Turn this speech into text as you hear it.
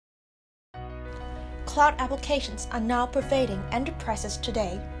cloud applications are now pervading enterprises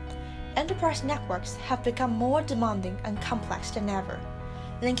today, enterprise networks have become more demanding and complex than ever,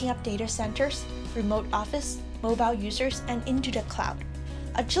 linking up data centers, remote office, mobile users, and into the cloud.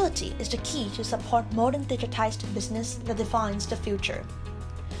 Agility is the key to support modern digitized business that defines the future.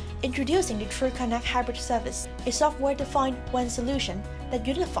 Introducing the TrueCONNECT Hybrid service, a software-defined WAN solution that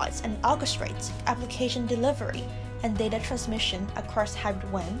unifies and orchestrates application delivery and data transmission across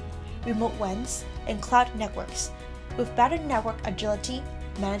hybrid WAN, remote WANs, and cloud networks, with better network agility,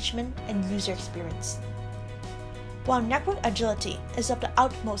 management, and user experience. While network agility is of the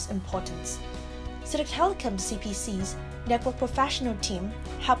utmost importance, CITIC Telecom CPC's network professional team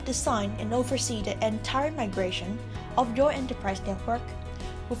helped design and oversee the entire migration of your enterprise network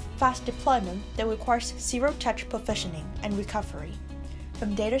with fast deployment that requires zero-touch provisioning and recovery,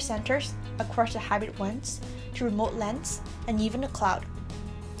 from data centers across the hybrid WANs to remote LANs and even the cloud,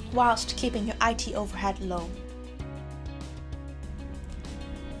 whilst keeping your IT overhead low.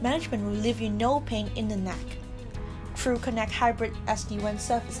 Management will leave you no pain in the neck. TrueCONNECT Hybrid SD-WAN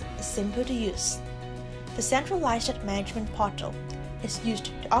service is simple to use. The centralized management portal is used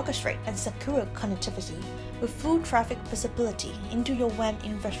to orchestrate and secure connectivity with full traffic visibility into your WAN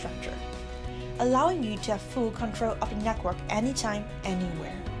infrastructure, allowing you to have full control of the network anytime,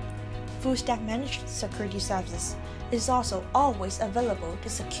 anywhere. Full-stack managed security services is also always available to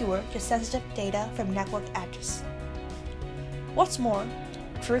secure the sensitive data from network edges. What's more,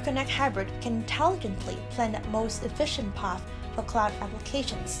 TrueCONNECT Hybrid can intelligently plan the most efficient path for cloud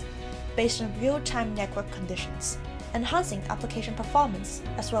applications based on real-time network conditions, enhancing application performance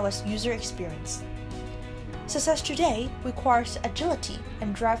as well as user experience. Success today requires agility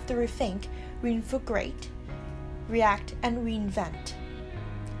and drive to rethink, reinvigorate, react, and reinvent.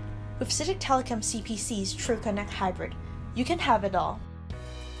 With CITIC Telecom CPC's TrueCONNECT Hybrid, you can have it all.